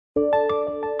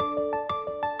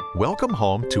Welcome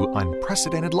home to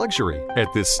unprecedented luxury at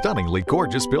this stunningly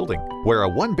gorgeous building, where a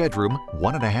one-bedroom,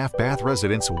 1.5-bath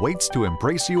residence waits to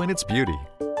embrace you in its beauty.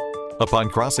 Upon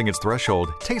crossing its threshold,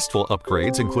 tasteful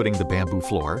upgrades including the bamboo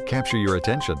floor capture your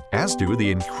attention, as do the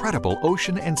incredible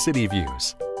ocean and city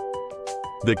views.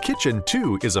 The kitchen,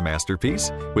 too, is a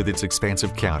masterpiece, with its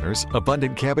expansive counters,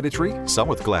 abundant cabinetry, some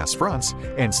with glass fronts,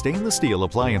 and stainless steel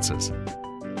appliances.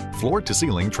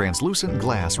 Floor-to-ceiling translucent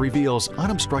glass reveals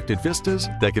unobstructed vistas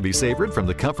that can be savored from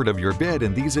the comfort of your bed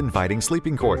in these inviting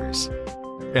sleeping quarters.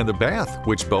 And the bath,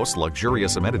 which boasts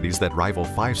luxurious amenities that rival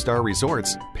 5-star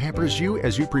resorts, pampers you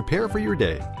as you prepare for your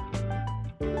day.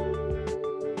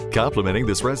 Complementing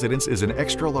this residence is an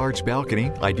extra-large balcony,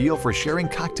 ideal for sharing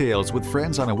cocktails with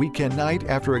friends on a weekend night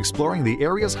after exploring the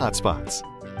area's hotspots.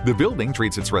 The building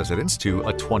treats its residents to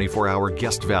a 24-hour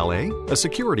guest valet, a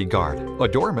security guard, a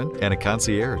doorman, and a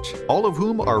concierge, all of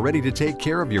whom are ready to take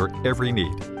care of your every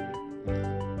need.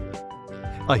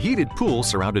 A heated pool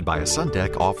surrounded by a sun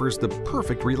deck offers the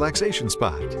perfect relaxation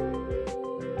spot.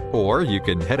 Or you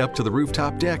can head up to the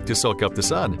rooftop deck to soak up the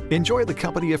sun, enjoy the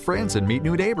company of friends and meet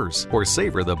new neighbors, or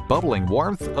savor the bubbling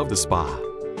warmth of the spa.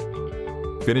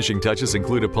 Finishing touches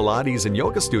include a Pilates and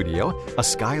yoga studio, a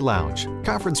sky lounge,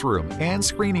 conference room, and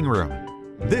screening room.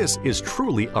 This is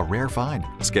truly a rare find.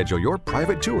 Schedule your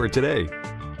private tour today.